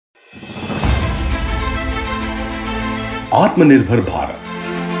Atmanirbhar Bharat.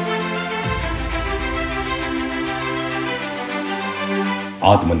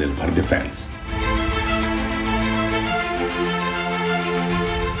 Atmanirbhar Defense.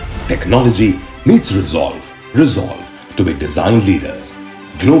 Technology meets resolve. Resolve to be design leaders,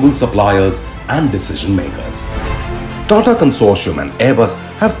 global suppliers and decision makers. Tata Consortium and Airbus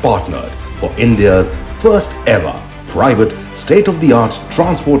have partnered for India's first ever private state-of-the-art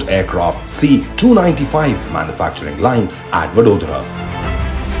transport aircraft C-295 manufacturing line at Vadodara.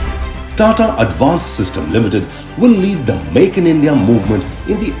 Tata Advanced System Limited will lead the Make in India movement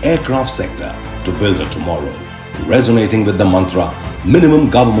in the aircraft sector to build a tomorrow, resonating with the mantra minimum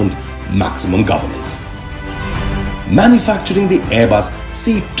government, maximum governance. Manufacturing the Airbus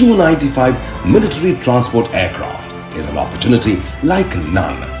C-295 military transport aircraft is an opportunity like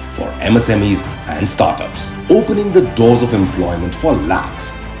none for MSMEs and startups, opening the doors of employment for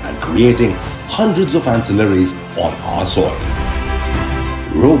lakhs and creating hundreds of ancillaries on our soil.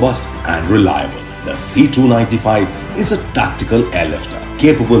 Robust and reliable, the C-295 is a tactical airlifter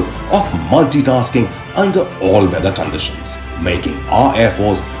capable of multitasking under all weather conditions, making our Air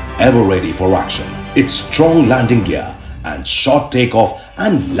Force ever ready for action. Its strong landing gear and short takeoff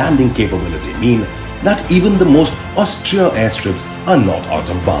and landing capability mean that even the most austere airstrips are not out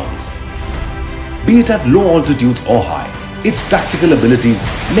of bounds. Be it at low altitudes or high, its tactical abilities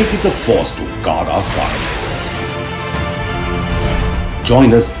make it a force to guard our skies.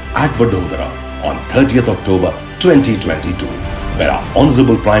 Join us at Vadodara on 30th October 2022, where our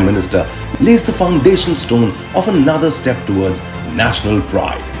Honorable Prime Minister lays the foundation stone of another step towards national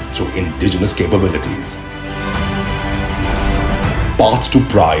pride through indigenous capabilities. Path to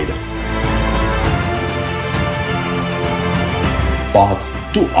pride. Path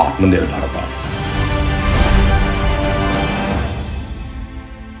to Atmanirbhar